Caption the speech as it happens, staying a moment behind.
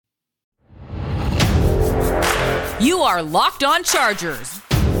You are Locked On Chargers,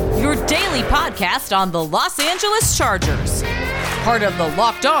 your daily podcast on the Los Angeles Chargers. Part of the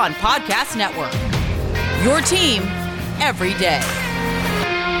Locked On Podcast Network, your team every day.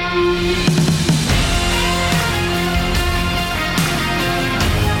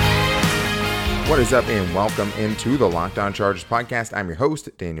 What is up, and welcome into the Locked On Chargers podcast. I'm your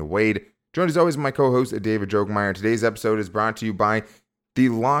host, Daniel Wade. Joined as always by my co-host, David Drogemeyer. Today's episode is brought to you by the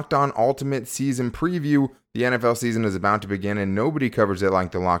Locked On Ultimate Season Preview. The NFL season is about to begin, and nobody covers it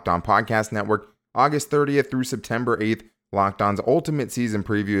like the Locked On Podcast Network. August 30th through September 8th, Locked On's Ultimate Season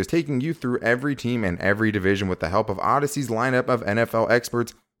Preview is taking you through every team and every division with the help of Odyssey's lineup of NFL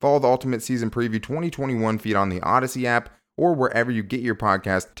experts. Follow the Ultimate Season Preview 2021 feed on the Odyssey app or wherever you get your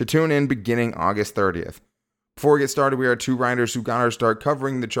podcast to tune in beginning August 30th. Before we get started, we are two writers who got our start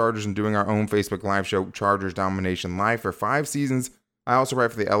covering the Chargers and doing our own Facebook Live show, Chargers Domination Live, for 5 seasons. I also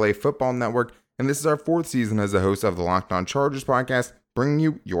write for the LA Football Network, and this is our 4th season as the host of the Locked On Chargers podcast, bringing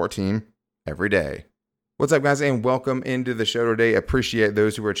you your team every day. What's up, guys, and welcome into the show today. Appreciate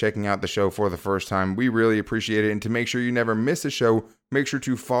those who are checking out the show for the first time. We really appreciate it, and to make sure you never miss a show, make sure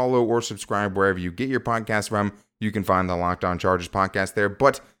to follow or subscribe wherever you get your podcast from. You can find the Locked On Chargers podcast there.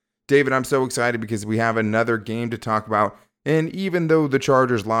 But, David, I'm so excited because we have another game to talk about, and even though the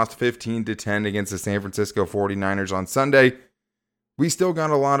Chargers lost 15-10 against the San Francisco 49ers on Sunday, we still got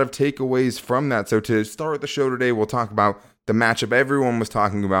a lot of takeaways from that. So to start the show today, we'll talk about the matchup everyone was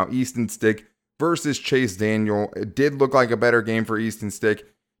talking about, Easton Stick versus Chase Daniel. It did look like a better game for Easton Stick.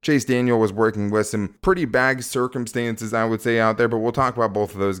 Chase Daniel was working with some pretty bad circumstances, I would say, out there, but we'll talk about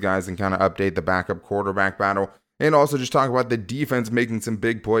both of those guys and kind of update the backup quarterback battle. And also just talk about the defense making some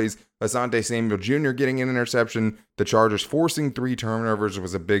big plays. Asante Samuel Jr. getting an interception. The Chargers forcing 3 turnovers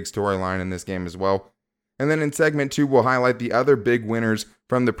was a big storyline in this game as well. And then in segment 2, we'll highlight the other big winners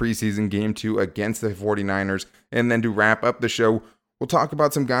from the preseason game 2 against the 49ers. And then to wrap up the show, we'll talk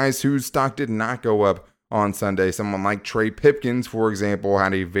about some guys whose stock did not go up on Sunday. Someone like Trey Pipkins, for example,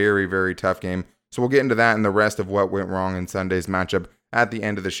 had a very, very tough game. So we'll get into that and the rest of what went wrong in Sunday's matchup at the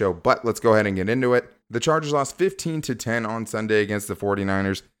end of the show. But let's go ahead and get into it. The Chargers lost 15-10 on Sunday against the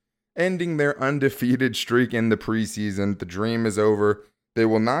 49ers, ending their undefeated streak in the preseason. The dream is over. They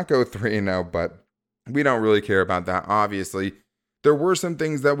will not go 3-0, but we don't really care about that, obviously. There were some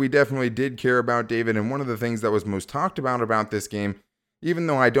things that we definitely did care about, David, and one of the things that was most talked about this game, even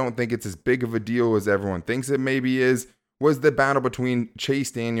though I don't think it's as big of a deal as everyone thinks it maybe is, was the battle between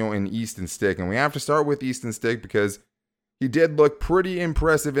Chase Daniel and Easton Stick. And we have to start with Easton Stick because he did look pretty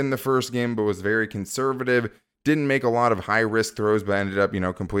impressive in the first game, but was very conservative, didn't make a lot of high-risk throws, but ended up,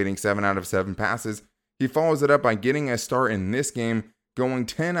 completing 7 out of 7 passes. He follows it up by getting a start in this game, going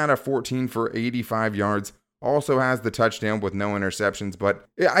 10 out of 14 for 85 yards. Also has the touchdown with no interceptions, but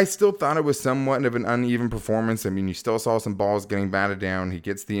I still thought it was somewhat of an uneven performance. I mean, you still saw some balls getting batted down. He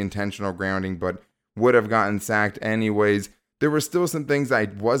gets the intentional grounding, but would have gotten sacked anyways. There were still some things I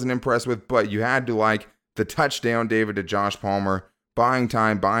wasn't impressed with, but you had to like the touchdown, David, to Josh Palmer, buying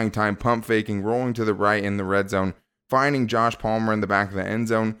time, pump faking, rolling to the right in the red zone, finding Josh Palmer in the back of the end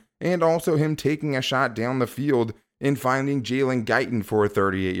zone, and also him taking a shot down the field in finding Jalen Guyton for a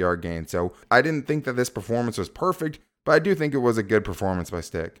 38-yard gain. So I didn't think that this performance was perfect, but I do think it was a good performance by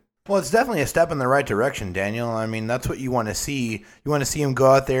Stick. Well, it's definitely a step in the right direction, Daniel. I mean, that's what you want to see. You want to see him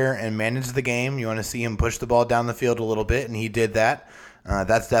go out there and manage the game. You want to see him push the ball down the field a little bit, and he did that.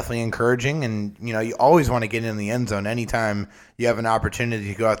 That's definitely encouraging, and you always want to get in the end zone anytime you have an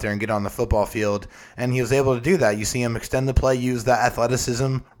opportunity to go out there and get on the football field, and he was able to do that. You see him extend the play, use that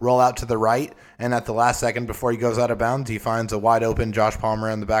athleticism, roll out to the right, and at the last second before he goes out of bounds, he finds a wide open Josh Palmer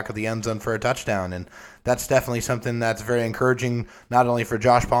in the back of the end zone for a touchdown, and that's definitely something that's very encouraging, not only for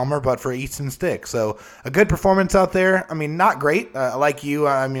Josh Palmer, but for Easton Stick. So a good performance out there. I mean, not great, like you.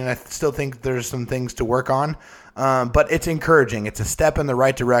 I mean, I still think there's some things to work on. But it's encouraging. It's a step in the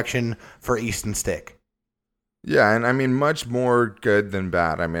right direction for Easton Stick. Yeah, and I mean, much more good than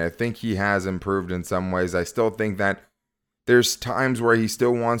bad. I mean, I think he has improved in some ways. I still think that there's times where he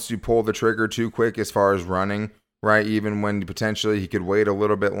still wants to pull the trigger too quick as far as running, right? Even when potentially he could wait a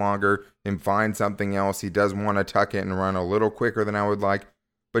little bit longer and find something else. He does want to tuck it and run a little quicker than I would like,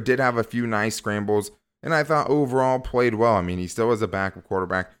 but did have a few nice scrambles. And I thought overall played well. I mean, he still is a backup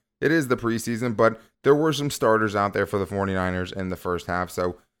quarterback. It is the preseason, but there were some starters out there for the 49ers in the first half.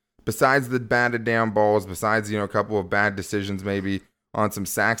 So besides the batted down balls, besides, a couple of bad decisions maybe on some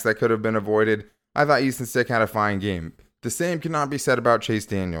sacks that could have been avoided, I thought Easton Stick had a fine game. The same cannot be said about Chase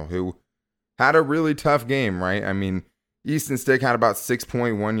Daniel, who had a really tough game, right? I mean, Easton Stick had about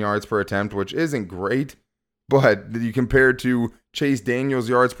 6.1 yards per attempt, which isn't great, but you compare to Chase Daniel's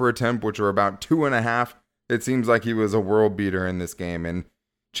yards per attempt, which are about 2.5, it seems like he was a world beater in this game. And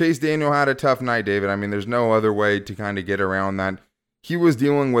Chase Daniel had a tough night, David. I mean, there's no other way to kind of get around that. He was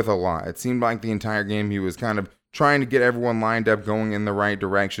dealing with a lot. It seemed like the entire game he was kind of trying to get everyone lined up, going in the right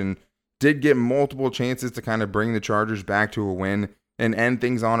direction. Did get multiple chances to kind of bring the Chargers back to a win and end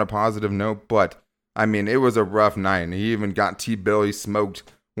things on a positive note. But, I mean, it was a rough night. And he even got T-Billy smoked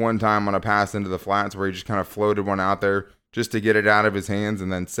one time on a pass into the flats where he just kind of floated one out there just to get it out of his hands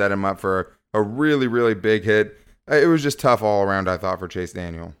and then set him up for a really, really big hit. It was just tough all around, I thought, for Chase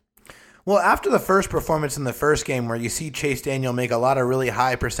Daniel. Well, after the first performance in the first game where you see Chase Daniel make a lot of really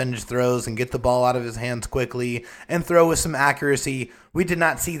high percentage throws and get the ball out of his hands quickly and throw with some accuracy, we did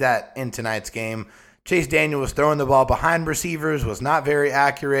not see that in tonight's game. Chase Daniel was throwing the ball behind receivers, was not very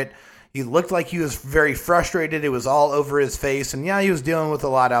accurate. He looked like he was very frustrated. It was all over his face. And yeah, he was dealing with a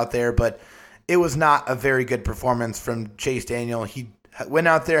lot out there, but it was not a very good performance from Chase Daniel. He went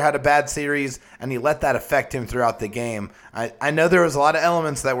out there, had a bad series, and he let that affect him throughout the game. I know there was a lot of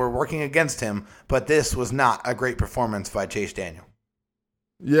elements that were working against him, but this was not a great performance by Chase Daniel.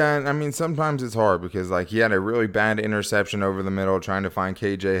 Yeah, and I mean, sometimes it's hard because, like, he had a really bad interception over the middle trying to find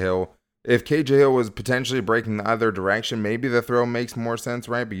KJ Hill. If KJ Hill was potentially breaking the other direction, maybe the throw makes more sense,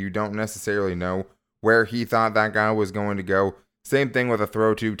 right? But you don't necessarily know where he thought that guy was going to go. Same thing with a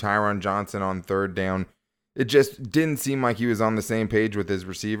throw to Tyron Johnson on third down. It just didn't seem like he was on the same page with his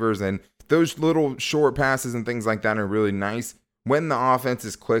receivers, and those little short passes and things like that are really nice when the offense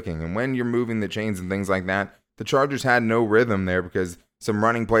is clicking and when you're moving the chains and things like that. The Chargers had no rhythm there because some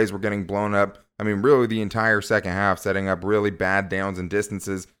running plays were getting blown up. I mean, really the entire second half, setting up really bad downs and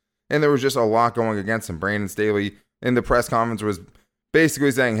distances, and there was just a lot going against him. Brandon Staley in the press conference was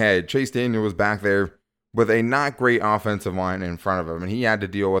basically saying, hey, Chase Daniel was back there with a not great offensive line in front of him, and he had to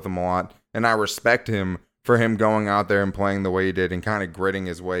deal with them a lot, and I respect him for him going out there and playing the way he did and kind of gritting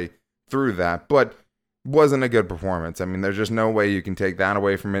his way through that, but wasn't a good performance. I mean, there's just no way you can take that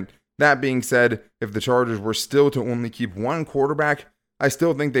away from it. That being said, if the Chargers were still to only keep one quarterback, I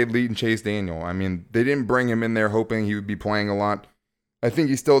still think they'd lead in Chase Daniel. I mean, they didn't bring him in there hoping he would be playing a lot. I think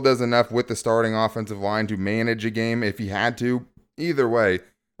he still does enough with the starting offensive line to manage a game if he had to. Either way,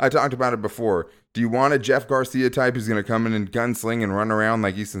 I talked about it before. Do you want a Jeff Garcia type who's going to come in and gunsling and run around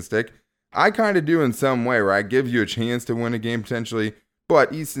like Easton Stick? I kind of do in some way, where I give you a chance to win a game potentially,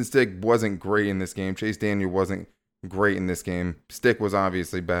 but Easton Stick wasn't great in this game. Chase Daniel wasn't great in this game. Stick was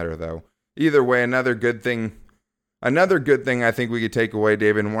obviously better, though. Either way, another good thing I think we could take away,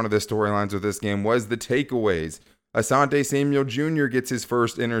 David, and one of the storylines of this game was the takeaways. Asante Samuel Jr. gets his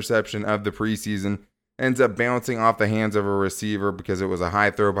first interception of the preseason, ends up bouncing off the hands of a receiver because it was a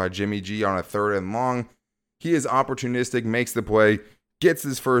high throw by Jimmy G on a 3rd and long. He is opportunistic, makes the play, gets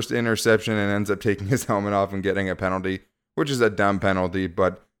his first interception, and ends up taking his helmet off and getting a penalty, which is a dumb penalty,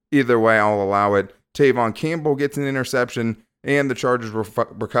 but either way, I'll allow it. Tavon Campbell gets an interception, and the Chargers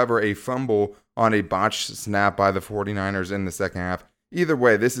recover a fumble on a botched snap by the 49ers in the second half. Either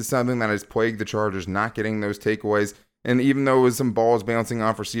way, this is something that has plagued the Chargers, not getting those takeaways, and even though it was some balls bouncing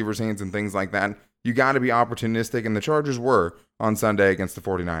off receivers' hands and things like that, you got to be opportunistic, and the Chargers were on Sunday against the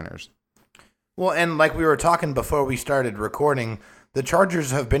 49ers. Well, and like we were talking before we started recording, the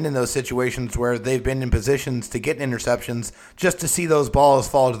Chargers have been in those situations where they've been in positions to get interceptions just to see those balls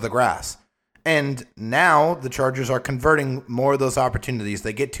fall to the grass. And now the Chargers are converting more of those opportunities.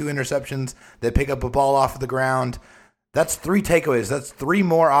 They get 2 interceptions. They pick up a ball off of the ground. That's 3 takeaways. That's 3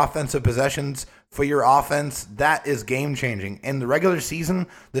 more offensive possessions for your offense. That is game-changing. In the regular season,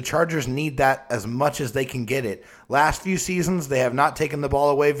 the Chargers need that as much as they can get it. Last few seasons, they have not taken the ball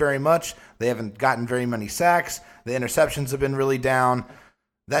away very much. They haven't gotten very many sacks. The interceptions have been really down.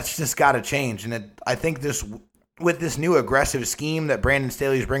 That's just got to change. And I think with this new aggressive scheme that Brandon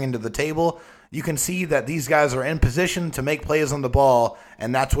Staley is bringing to the table, you can see that these guys are in position to make plays on the ball,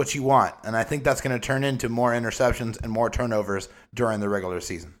 and that's what you want. And I think that's going to turn into more interceptions and more turnovers during the regular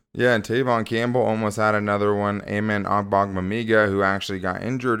season. Yeah, and Tavon Campbell almost had another one. Amen Ogbongbemiga, who actually got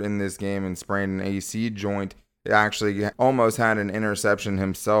injured in this game and sprained an AC joint, actually almost had an interception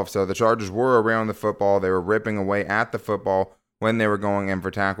himself. So the Chargers were around the football. They were ripping away at the football when they were going in for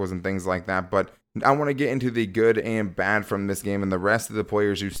tackles and things like that. But I want to get into the good and bad from this game and the rest of the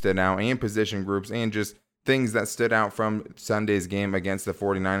players who stood out and position groups and just things that stood out from Sunday's game against the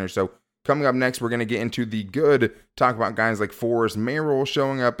 49ers. So coming up next, we're going to get into the good, talk about guys like Forrest Merrill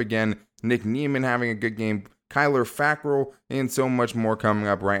showing up again, Nick Niemann having a good game, Kyler Fackrell, and so much more coming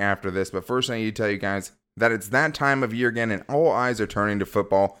up right after this. But first, I need to tell you guys that it's that time of year again, and all eyes are turning to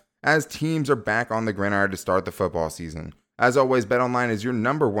football as teams are back on the gridiron to start the football season. As always, BetOnline is your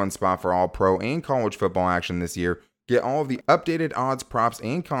number one spot for all pro and college football action this year. Get all of the updated odds, props,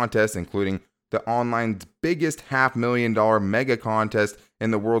 and contests, including the online's biggest $500,000 mega contest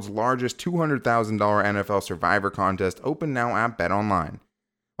and the world's largest $200,000 NFL Survivor contest, open now at BetOnline.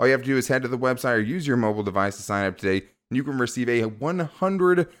 All you have to do is head to the website or use your mobile device to sign up today, and you can receive a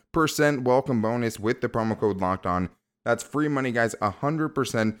 100% welcome bonus with the promo code LOCKEDON. That's free money, guys.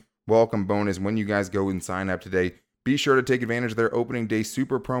 100% welcome bonus when you guys go and sign up today. Be sure to take advantage of their opening day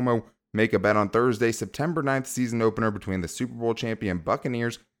super promo. Make a bet on Thursday, September 9th season opener between the Super Bowl champion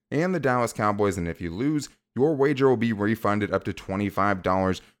Buccaneers and the Dallas Cowboys, and if you lose, your wager will be refunded up to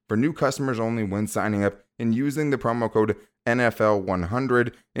 $25 for new customers only when signing up and using the promo code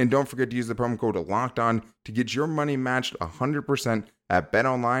NFL100. And don't forget to use the promo code LOCKEDON to get your money matched 100% at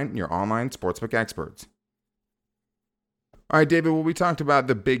BetOnline, your online sportsbook experts. All right, David, well, we talked about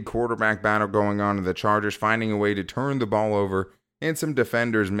the big quarterback battle going on in the Chargers, finding a way to turn the ball over and some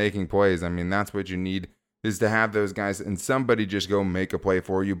defenders making plays. I mean, that's what you need, is to have those guys and somebody just go make a play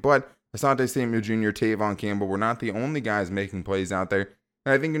for you. But Asante Samuel Jr., Tavon Campbell were not the only guys making plays out there.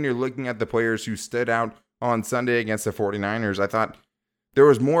 And I think when you're looking at the players who stood out on Sunday against the 49ers, I thought there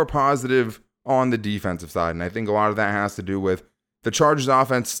was more positive on the defensive side. And I think a lot of that has to do with the Chargers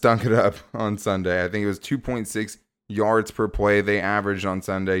offense stunk it up on Sunday. I think it was 2.6 yards per play they averaged on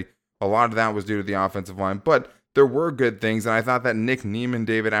Sunday. A lot of that was due to the offensive line, but there were good things. And I thought that Nick Niemann,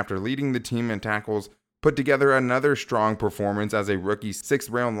 David, after leading the team in tackles, put together another strong performance as a rookie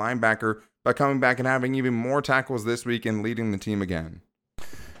 6th-round linebacker by coming back and having even more tackles this week and leading the team again.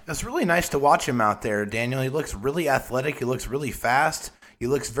 It's really nice to watch him out there, Daniel. He looks really athletic. He looks really fast. He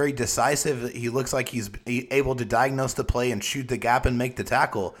looks very decisive. He looks like he's able to diagnose the play and shoot the gap and make the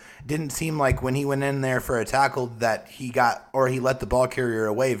tackle. It didn't seem like when he went in there for a tackle that he let the ball carrier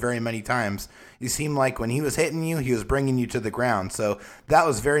away very many times. It seemed like when he was hitting you, he was bringing you to the ground. So that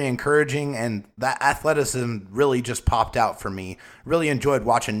was very encouraging, and that athleticism really just popped out for me. Really enjoyed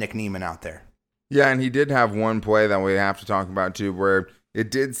watching Nick Niemann out there. Yeah, and he did have one play that we have to talk about too, where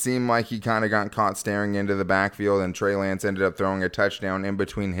it did seem like he kind of got caught staring into the backfield, and Trey Lance ended up throwing a touchdown in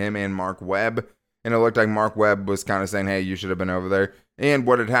between him and Mark Webb. And it looked like Mark Webb was kind of saying, hey, you should have been over there. And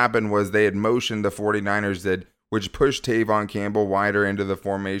what had happened was they had motioned, the 49ers did, which pushed Tavon Campbell wider into the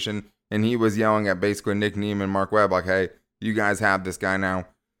formation. And he was yelling at basically Nick Niemann and Mark Webb like, hey, you guys have this guy now.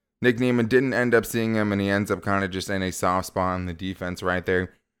 Nick Niemann didn't end up seeing him, and he ends up kind of just in a soft spot in the defense right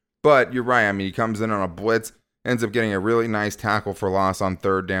there. But you're right. I mean, he comes in on a blitz, ends up getting a really nice tackle for loss on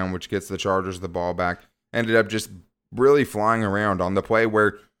 3rd down, which gets the Chargers the ball back. Ended up just really flying around on the play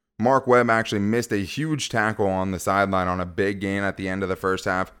where Mark Webb actually missed a huge tackle on the sideline on a big gain at the end of the first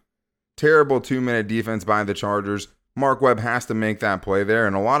half. Terrible 2-minute defense by the Chargers. Mark Webb has to make that play there,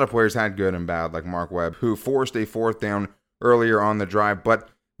 and a lot of players had good and bad, like Mark Webb, who forced a 4th down earlier on the drive, but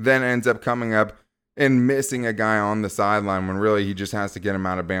then ends up coming up and missing a guy on the sideline when really he just has to get him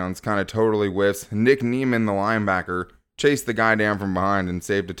out of bounds. Kind of totally whiffs. Nick Niemann, the linebacker, chased the guy down from behind and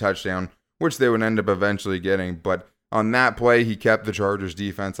saved a touchdown, which they would end up eventually getting. But on that play, he kept the Chargers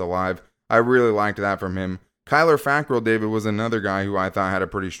defense alive. I really liked that from him. Kyler Fackrell, David, was another guy who I thought had a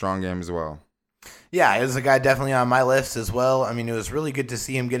pretty strong game as well. Yeah, it was a guy definitely on my list as well. I mean, it was really good to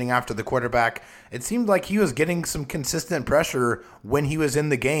see him getting after the quarterback. It seemed like he was getting some consistent pressure when he was in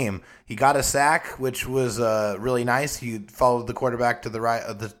the game. He got a sack, which was really nice. He followed the quarterback to the right,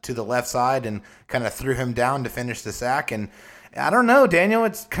 to the left side, and kind of threw him down to finish the sack. And I don't know, Daniel.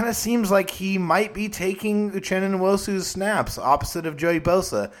 It kind of seems like he might be taking Uchenna Nwosu's snaps, opposite of Joey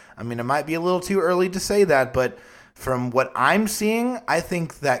Bosa. I mean, it might be a little too early to say that, but from what I'm seeing, I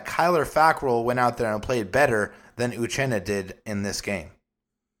think that Kyler Fackrell went out there and played better than Uchenna did in this game.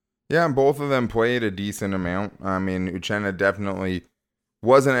 Yeah, both of them played a decent amount. I mean, Uchenna definitely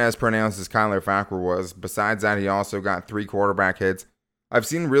wasn't as pronounced as Kyler Fackrell was. Besides that, he also got 3 quarterback hits. I've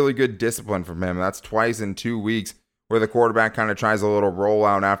seen really good discipline from him. That's twice in 2 weeks where the quarterback kind of tries a little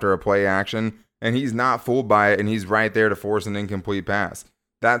rollout after a play action, and he's not fooled by it, and he's right there to force an incomplete pass.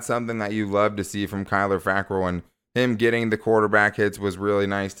 That's something that you love to see from Kyler Fackrell, and him getting the quarterback hits was really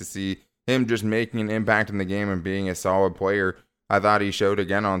nice to see. Him just making an impact in the game and being a solid player, I thought he showed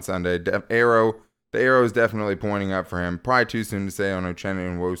again on Sunday. The arrow is definitely pointing up for him. Probably too soon to say on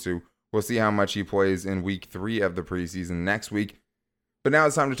Uchenna Nwosu. We'll see how much he plays in week 3 of the preseason next week. But now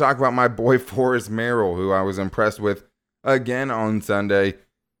it's time to talk about my boy Forrest Merrill, who I was impressed with again on Sunday.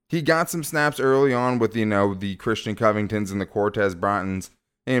 He got some snaps early on with, the Christian Covingtons and the Cortez Brontons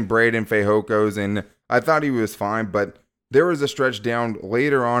and Braden Fehokos, and I thought he was fine, but there was a stretch down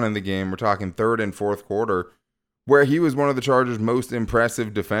later on in the game, we're talking 3rd and 4th quarter, where he was one of the Chargers' most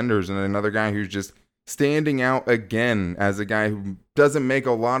impressive defenders, and another guy who's just standing out again as a guy who doesn't make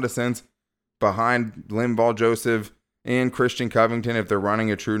a lot of sense behind Linval Joseph and Christian Covington if they're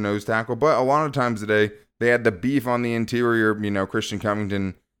running a true nose tackle. But a lot of times today, they had the beef on the interior, Christian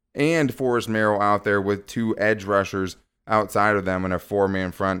Covington and Forrest Merrill out there with 2 edge rushers outside of them in a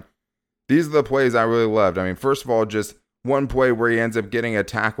 4-man front. These are the plays I really loved. I mean, first of all, just one play where he ends up getting a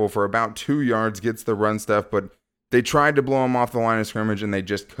tackle for about 2 yards, gets the run stuff, but they tried to blow him off the line of scrimmage and they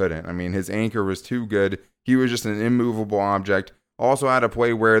just couldn't. I mean, his anchor was too good. He was just an immovable object. Also had a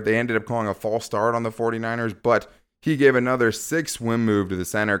play where they ended up calling a false start on the 49ers, but he gave another 6-swim move to the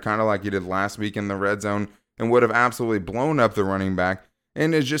center, kind of like he did last week in the red zone, and would have absolutely blown up the running back,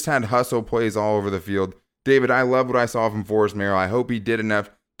 and has just had hustle plays all over the field. David, I love what I saw from Forrest Merrill. I hope he did enough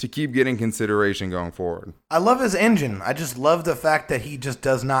to keep getting consideration going forward. I love his engine. I just love the fact that he just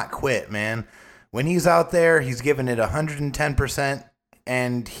does not quit, man. When he's out there, he's giving it 110%,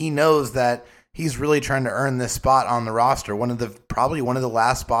 and he knows that he's really trying to earn this spot on the roster, probably one of the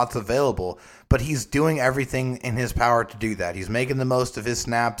last spots available, but he's doing everything in his power to do that. He's making the most of his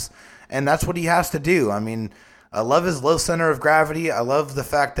snaps, and that's what he has to do. I mean, I love his low center of gravity. I love the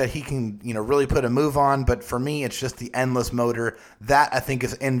fact that he can, really put a move on. But for me, it's just the endless motor. That, I think,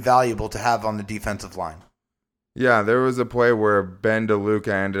 is invaluable to have on the defensive line. Yeah, there was a play where Ben DeLuca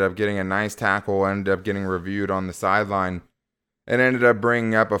ended up getting a nice tackle, ended up getting reviewed on the sideline, and ended up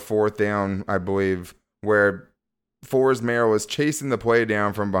bringing up a 4th down, I believe, where Forrest Merrill was chasing the play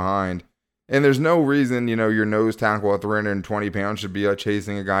down from behind. And there's no reason, your nose tackle at 320 pounds should be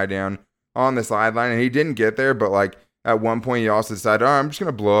chasing a guy down on the sideline, and he didn't get there, but at one point he also decided, I'm just going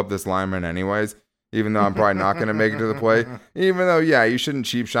to blow up this lineman anyways, even though I'm probably not going to make it to the play. Even though, you shouldn't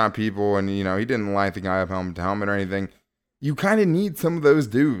cheap shot people, and, he didn't light the guy up helmet to helmet or anything. You kind of need some of those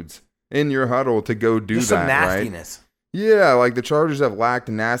dudes in your huddle to go do There's that, some nastiness. Right? Yeah, the Chargers have lacked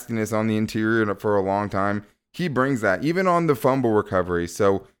nastiness on the interior for a long time. He brings that, even on the fumble recovery.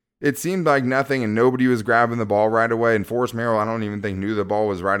 So it seemed like nothing, and nobody was grabbing the ball right away. And Forrest Merrill, I don't even think knew the ball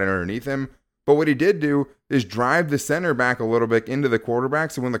was right underneath him. But what he did do is drive the center back a little bit into the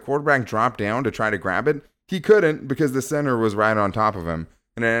quarterback. So when the quarterback dropped down to try to grab it, he couldn't because the center was right on top of him.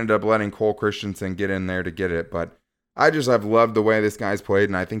 And it ended up letting Cole Christensen get in there to get it. But I've loved the way this guy's played,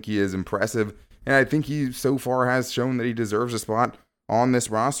 and I think he is impressive. And I think he so far has shown that he deserves a spot on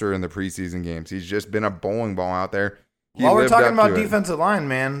this roster in the preseason games. He's just been a bowling ball out there. While we're talking about defensive line,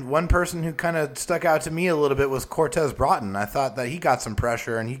 man, one person who kind of stuck out to me a little bit was Cortez Broughton. I thought that he got some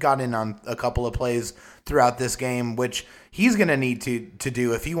pressure, and he got in on a couple of plays throughout this game, which he's going to need to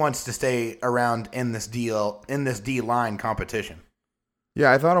do if he wants to stay around in this D-line competition.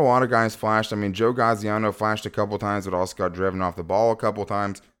 Yeah, I thought a lot of guys flashed. I mean, Joe Gaziano flashed a couple times, but also got driven off the ball a couple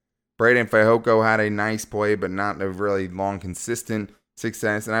times. Braden Fehoko had a nice play, but not a really long, consistent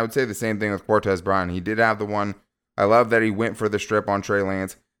success. And I would say the same thing with Cortez Broughton. He did have the one. I love that he went for the strip on Trey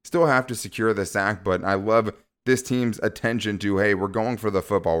Lance. Still have to secure the sack, but I love this team's attention to, hey, we're going for the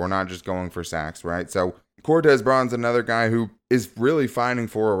football. We're not just going for sacks, right? So Cortez Broughton's another guy who is really fighting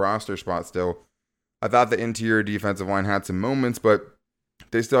for a roster spot still. I thought the interior defensive line had some moments, but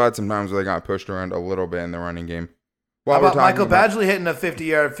they still had some times where they got pushed around a little bit in the running game. How about Michael Badgley hitting a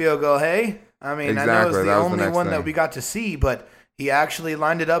 50-yard field goal, hey? I mean, exactly. I know it's the only one thing that we got to see, but he actually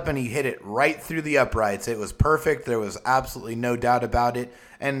lined it up and he hit it right through the uprights. It was perfect. There was absolutely no doubt about it.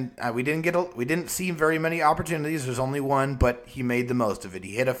 And we didn't see very many opportunities. There's only one, but he made the most of it.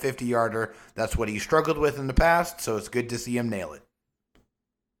 He hit a 50-yarder. That's what he struggled with in the past, so it's good to see him nail it.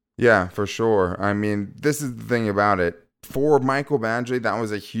 Yeah, for sure. I mean, this is the thing about it. For Michael Badgley, that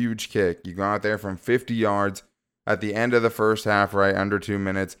was a huge kick. You go out there from 50 yards at the end of the first half, right, under 2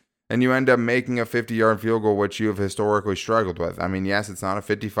 minutes, and you end up making a 50-yard field goal, which you have historically struggled with. I mean, yes, it's not a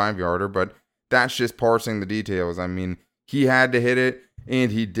 55-yarder, but that's just parsing the details. I mean, he had to hit it,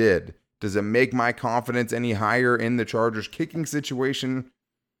 and he did. Does it make my confidence any higher in the Chargers kicking situation?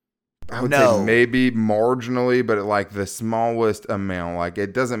 I would say maybe marginally, but like the smallest amount. Like,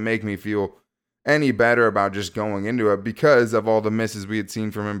 it doesn't make me feel any better about just going into it because of all the misses we had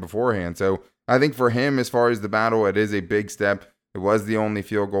seen from him beforehand. So I think for him, as far as the battle, it is a big step. It was the only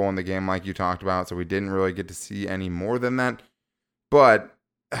field goal in the game, like you talked about, so we didn't really get to see any more than that. But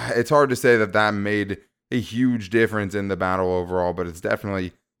it's hard to say that made a huge difference in the battle overall, but it's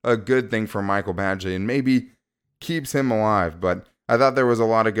definitely a good thing for Michael Badgley and maybe keeps him alive. But I thought there was a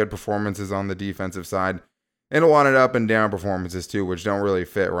lot of good performances on the defensive side and a lot of up and down performances too, which don't really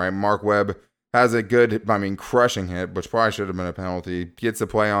fit, right? Mark Webb has a good, crushing hit, which probably should have been a penalty. Gets a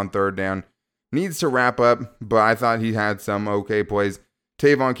play on third down. Needs to wrap up, but I thought he had some okay plays.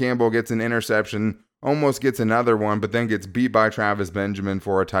 Tavon Campbell gets an interception, almost gets another one, but then gets beat by Travis Benjamin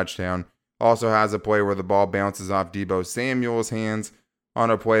for a touchdown. Also has a play where the ball bounces off Deebo Samuel's hands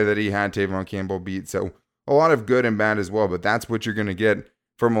on a play that he had Tavon Campbell beat. So a lot of good and bad as well, but that's what you're going to get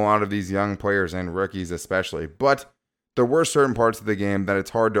from a lot of these young players and rookies especially. But there were certain parts of the game that it's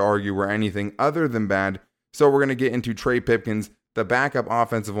hard to argue were anything other than bad. So we're going to get into Trey Pipkins, the backup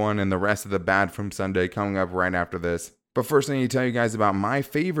offensive one, and the rest of the bad from Sunday coming up right after this. But first, I need to tell you guys about my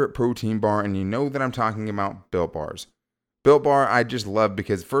favorite protein bar, and you know that I'm talking about Built Bars. Built Bar, I just love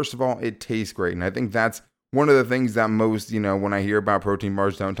because, first of all, it tastes great. And I think that's one of the things that most, when I hear about protein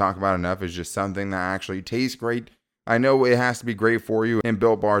bars don't talk about enough is just something that actually tastes great. I know it has to be great for you, and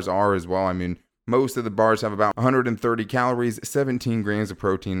Built Bars are as well. I mean, most of the bars have about 130 calories, 17 grams of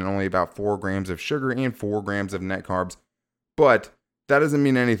protein, and only about 4 grams of sugar and 4 grams of net carbs. But that doesn't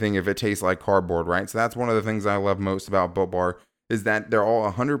mean anything if it tastes like cardboard, right? So that's one of the things I love most about Built Bar is that they're all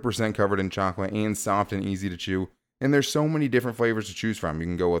 100% covered in chocolate and soft and easy to chew. And there's so many different flavors to choose from. You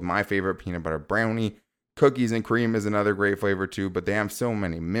can go with my favorite, peanut butter brownie. Cookies and cream is another great flavor too, but they have so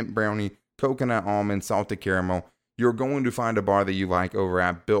many. Mint brownie, coconut almond, salted caramel. You're going to find a bar that you like over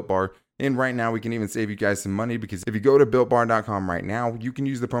at Built Bar. And right now, we can even save you guys some money because if you go to BuiltBar.com right now, you can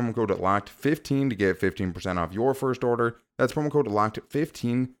use the promo code LOCKED15 to get 15% off your first order. That's promo code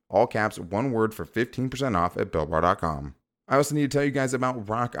LOCKED15, all caps, one word for 15% off at BuiltBar.com. I also need to tell you guys about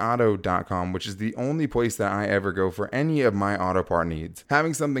RockAuto.com, which is the only place that I ever go for any of my auto part needs.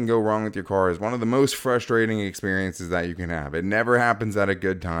 Having something go wrong with your car is one of the most frustrating experiences that you can have. It never happens at a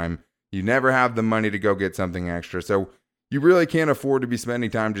good time. You never have the money to go get something extra. So you really can't afford to be spending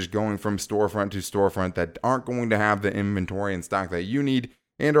time just going from storefront to storefront that aren't going to have the inventory and stock that you need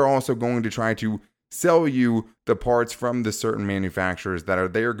and are also going to try to sell you the parts from the certain manufacturers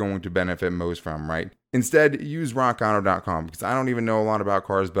that they're going to benefit most from, right? Instead, use rockauto.com because I don't even know a lot about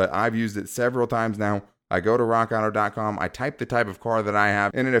cars, but I've used it several times now. I go to rockauto.com, I type the type of car that I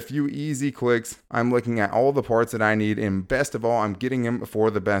have, and in a few easy clicks, I'm looking at all the parts that I need, and best of all, I'm getting them for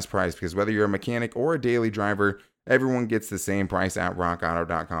the best price because whether you're a mechanic or a daily driver, everyone gets the same price at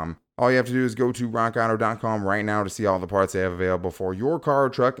rockauto.com. All you have to do is go to rockauto.com right now to see all the parts they have available for your car or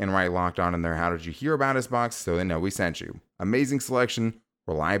truck and write Locked On in their How Did You Hear About Us box so they know we sent you. Amazing selection,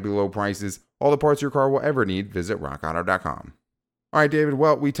 reliably low prices, all the parts your car will ever need. Visit rockauto.com. All right, David,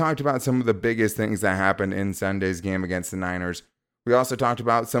 well, we talked about some of the biggest things that happened in Sunday's game against the Niners. We also talked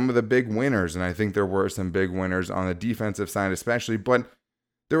about some of the big winners, and I think there were some big winners on the defensive side especially, but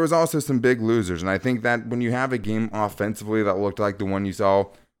there was also some big losers, and I think that when you have a game offensively that looked like the one you saw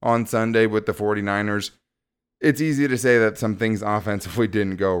on Sunday with the 49ers, it's easy to say that some things offensively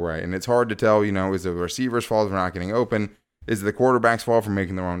didn't go right, and it's hard to tell, is it the receiver's fault for not getting open? Is it the quarterback's fault for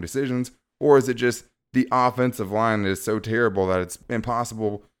making the wrong decisions? Or is it just the offensive line is so terrible that it's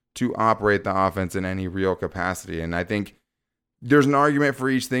impossible to operate the offense in any real capacity? And I think there's an argument for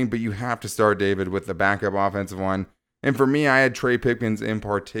each thing, but you have to start, David, with the backup offensive line. And for me, I had Trey Pipkins in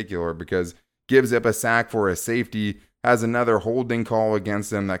particular because gives up a sack for a safety, has another holding call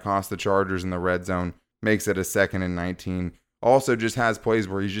against him that cost the Chargers in the red zone, makes it a 2nd and 19. Also just has plays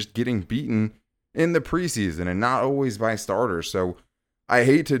where he's just getting beaten in the preseason and not always by starters. So I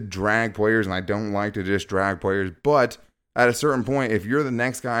hate to drag players and I don't like to just drag players, but at a certain point, if you're the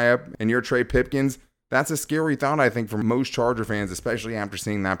next guy up and you're Trey Pipkins, that's a scary thought, I think, for most Charger fans, especially after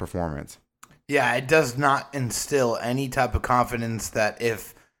seeing that performance. Yeah, it does not instill any type of confidence that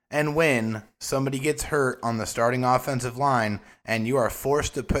if and when somebody gets hurt on the starting offensive line and you are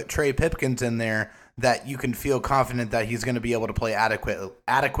forced to put Trey Pipkins in there, that you can feel confident that he's going to be able to play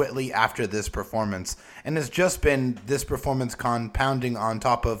adequately after this performance. And it's just been this performance compounding on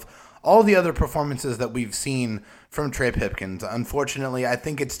top of all the other performances that we've seen from Trey Pipkins. Unfortunately, I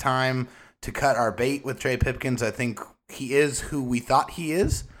think it's time to cut our bait with Trey Pipkins. I think he is who we thought he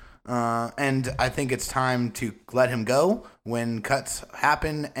is. And I think it's time to let him go when cuts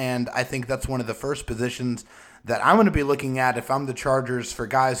happen. And I think that's one of the first positions that I'm going to be looking at if I'm the Chargers for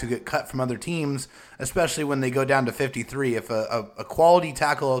guys who get cut from other teams, especially when they go down to 53. If a quality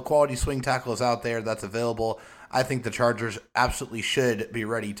tackle, a quality swing tackle is out there that's available, I think the Chargers absolutely should be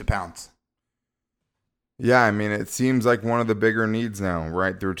ready to pounce. Yeah, I mean, it seems like one of the bigger needs now,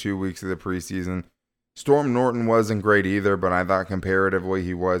 right through 2 weeks of the preseason. Storm Norton wasn't great either, but I thought comparatively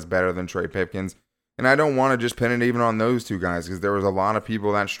he was better than Trey Pipkins. And I don't want to just pin it even on those two guys because there was a lot of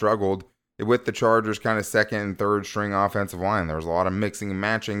people that struggled with the Chargers' kind of second and third string offensive line. There was a lot of mixing and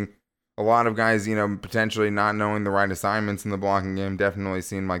matching. A lot of guys, potentially not knowing the right assignments in the blocking game. Definitely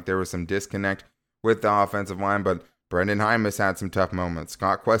seemed like there was some disconnect with the offensive line, but Brendan Hymas had some tough moments.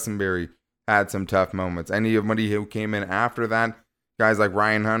 Scott Quessenberry had some tough moments. Anybody who came in after that, guys like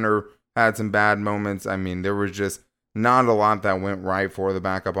Ryan Hunter had some bad moments. I mean, there was just not a lot that went right for the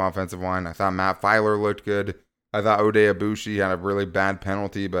backup offensive line. I thought Matt Filer looked good. I thought Oday Abushi had a really bad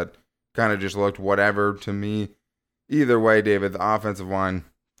penalty, but kind of just looked whatever to me. Either way, David, the offensive line,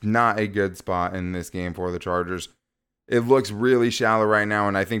 not a good spot in this game for the Chargers. It looks really shallow right now,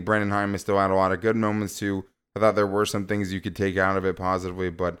 and I think Brendan Hyman still had a lot of good moments too. I thought there were some things you could take out of it positively,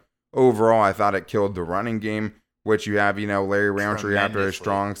 but overall, I thought it killed the running game, which you have, Larry Roundtree after a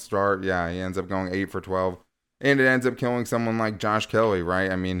strong start. Yeah, he ends up going 8 for 12, and it ends up killing someone like Josh Kelly,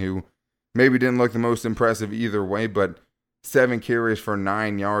 right? I mean, who maybe didn't look the most impressive either way, but 7 carries for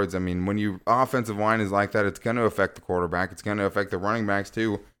 9 yards. I mean, when your offensive line is like that, it's going to affect the quarterback. It's going to affect the running backs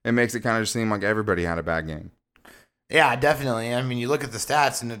too. It makes it kind of just seem like everybody had a bad game. Yeah, definitely. I mean, you look at the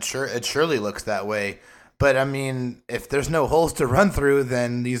stats, and it surely looks that way. But I mean, if there's no holes to run through,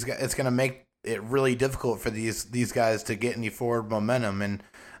 then it's going to make it really difficult for these guys to get any forward momentum. And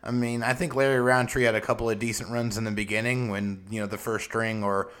I mean, I think Larry Roundtree had a couple of decent runs in the beginning when the first string,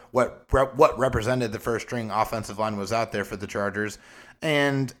 or what represented the first string offensive line, was out there for the Chargers.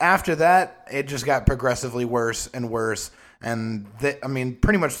 And after that, it just got progressively worse and worse. And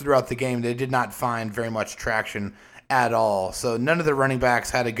pretty much throughout the game, they did not find very much traction at all. So none of the running backs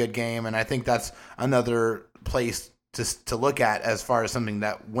had a good game, and I think that's another place to look at as far as something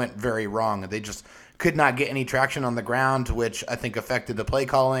that went very wrong. They just could not get any traction on the ground, which I think affected the play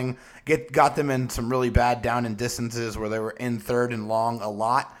calling. Got them in some really bad down and distances where they were in third and long a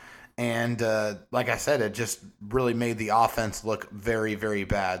lot. And like I said, it just really made the offense look very, very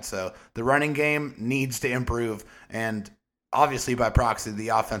bad. So the running game needs to improve, and obviously by proxy, the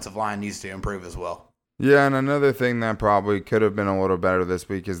offensive line needs to improve as well. Yeah, and another thing that probably could have been a little better this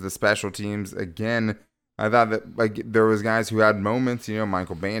week is the special teams. Again, I thought that there was guys who had moments.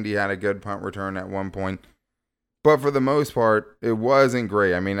 Michael Bandy had a good punt return at one point. But for the most part, it wasn't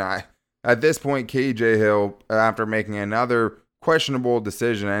great. I mean, at this point, KJ Hill, after making another questionable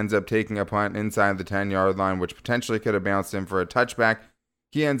decision, ends up taking a punt inside the 10-yard line, which potentially could have bounced in for a touchback.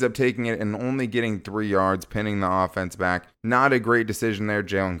 He ends up taking it and only getting 3 yards, pinning the offense back. Not a great decision there.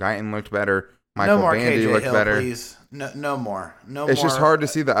 Jalen Guyton looked better. Michael Bandy looked better. Please. No more. It's just hard to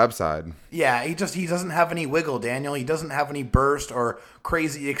see the upside. Yeah, he doesn't have any wiggle, Daniel. He doesn't have any burst or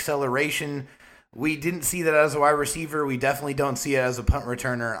crazy acceleration. We didn't see that as a wide receiver. We definitely don't see it as a punt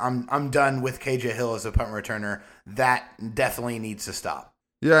returner. I'm done with KJ Hill as a punt returner. That definitely needs to stop.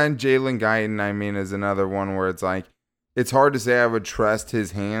 Yeah, and Jalen Guyton, is another one where it's like, it's hard to say I would trust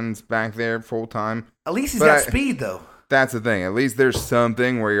his hands back there full time. At least he's got speed, though. That's the thing. At least there's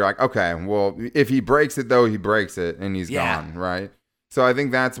something where you're like, okay, well, if he breaks it, though, he breaks it, and he's gone, right? So I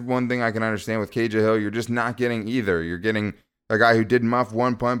think that's one thing I can understand with KJ Hill. You're just not getting either. You're getting a guy who did muff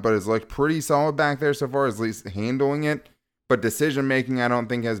one punt, but has looked pretty solid back there so far, at least handling it. But decision-making, I don't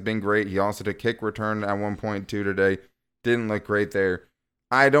think, has been great. He also did kick return at 1.2 today. Didn't look great there.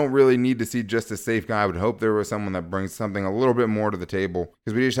 I don't really need to see just a safe guy. I would hope there was someone that brings something a little bit more to the table,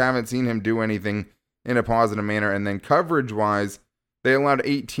 because we just haven't seen him do anything in a positive manner. And then coverage-wise, they allowed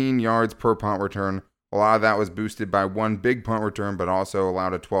 18 yards per punt return. A lot of that was boosted by one big punt return, but also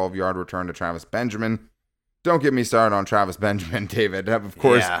allowed a 12-yard return to Travis Benjamin. Don't get me started on Travis Benjamin, David. Of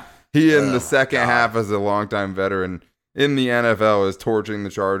course, he in the second half as a longtime veteran in the NFL is torching the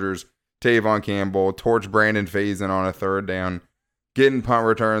Chargers. Tavon Campbell, torch Brandon Faison on a third down. Getting punt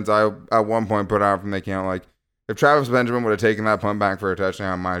returns, I at one point put out from the account, like, if Travis Benjamin would have taken that punt back for a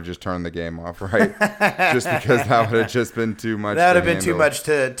touchdown, I might have just turned the game off, right? Just because that would have just been too much. That would have been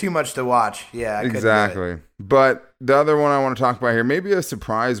too much to watch. Yeah, I exactly. But the other one I want to talk about here, maybe a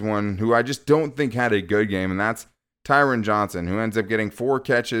surprise one, who I just don't think had a good game, and that's Tyron Johnson, who ends up getting 4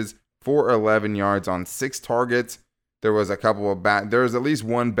 catches for 11 yards on 6 targets. There was a couple of there was at least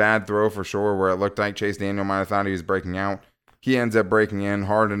one bad throw for sure, where it looked like Chase Daniel might have thought he was breaking out. He ends up breaking in.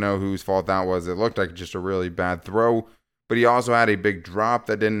 Hard to know whose fault that was. It looked like just a really bad throw. But he also had a big drop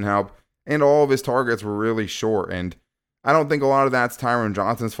that didn't help. And all of his targets were really short. And I don't think a lot of that's Tyron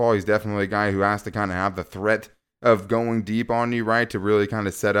Johnson's fault. He's definitely a guy who has to kind of have the threat of going deep on you, right, to really kind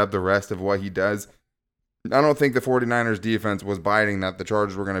of set up the rest of what he does. I don't think the 49ers defense was biting that the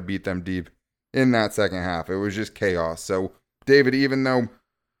Chargers were going to beat them deep in that second half. It was just chaos. So, David, even though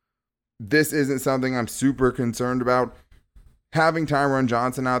this isn't something I'm super concerned about, having Tyron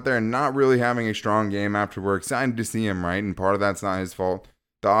Johnson out there and not really having a strong game after, we're excited to see him, right? And part of that's not his fault.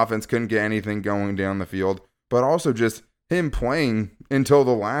 The offense couldn't get anything going down the field. But also just him playing until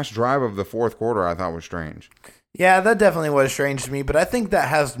the last drive of the fourth quarter, I thought was strange. Yeah, that definitely was strange to me. But I think that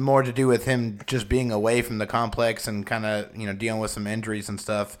has more to do with him just being away from the complex and kind of, dealing with some injuries and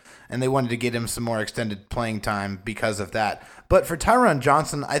stuff. And they wanted to get him some more extended playing time because of that. But for Tyron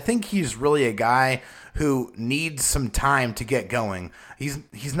Johnson, I think he's really a guy who needs some time to get going.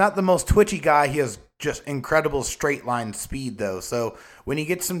 He's not the most twitchy guy. He has just incredible straight line speed, though. So when he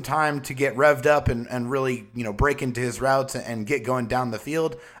gets some time to get revved up and really, break into his routes and get going down the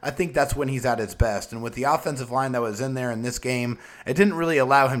field, I think that's when he's at his best. And with the offensive line that was in there in this game, it didn't really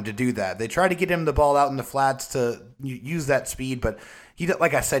allow him to do that. They tried to get him the ball out in the flats to use that speed, but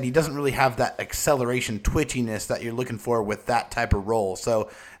like I said, he doesn't really have that acceleration twitchiness that you're looking for with that type of role. So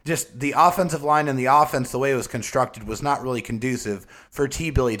just the offensive line and the offense, the way it was constructed, was not really conducive for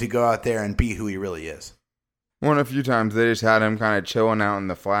T-Billy to go out there and be who he really is. Well, a few times they just had him kind of chilling out in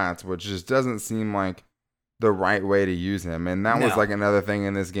the flats, which just doesn't seem like the right way to use him. And that was like another thing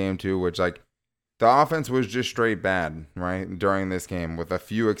in this game too, which like the offense was just straight bad, right, during this game with a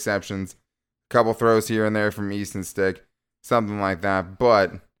few exceptions, a couple throws here and there from Easton Stick, something like that.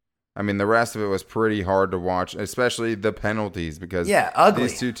 But I mean, the rest of it was pretty hard to watch, especially the penalties, because ugly.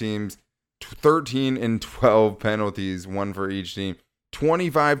 These two teams, 13 and 12 penalties, one for each team,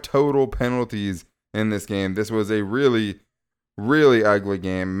 25 total penalties in this game. This was a really, really ugly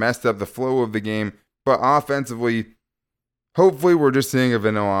game, messed up the flow of the game, but offensively, hopefully we're just seeing a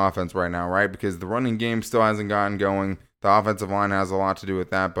vanilla offense right now, right? Because the running game still hasn't gotten going. The offensive line has a lot to do with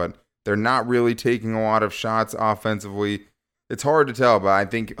that, but they're not really taking a lot of shots offensively. It's hard to tell, but I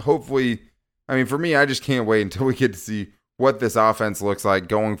think hopefully, I mean, for me, I just can't wait until we get to see what this offense looks like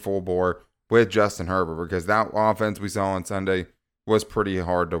going full bore with Justin Herbert, because that offense we saw on Sunday was pretty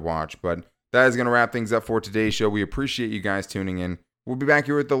hard to watch. But that is going to wrap things up for today's show. We appreciate you guys tuning in. We'll be back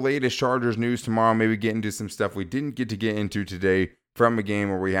here with the latest Chargers news tomorrow. Maybe get into some stuff we didn't get to get into today from a game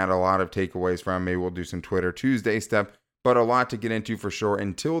where we had a lot of takeaways from. Maybe we'll do some Twitter Tuesday stuff, but a lot to get into for sure.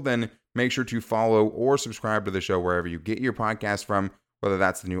 Until then, make sure to follow or subscribe to the show wherever you get your podcast from, whether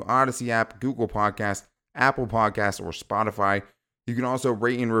that's the new Odyssey app, Google Podcasts, Apple Podcasts, or Spotify. You can also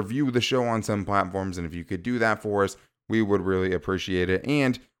rate and review the show on some platforms, and if you could do that for us, we would really appreciate it.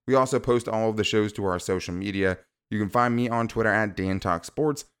 And we also post all of the shows to our social media. You can find me on Twitter at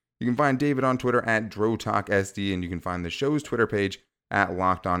DanTalkSports. You can find David on Twitter at DroTalkSD, and you can find the show's Twitter page at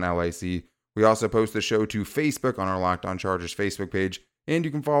LockedOnLAC. We also post the show to Facebook on our Locked On Chargers Facebook page, and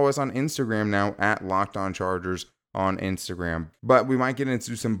you can follow us on Instagram now at Locked On Chargers on Instagram. But we might get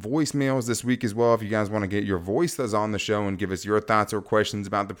into some voicemails this week as well. If you guys want to get your voices on the show and give us your thoughts or questions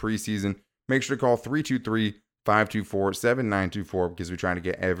about the preseason, make sure to call 323-524-7924 because we're trying to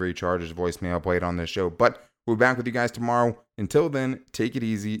get every Chargers voicemail played on this show. But we'll be back with you guys tomorrow. Until then, take it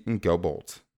easy and go Bolts.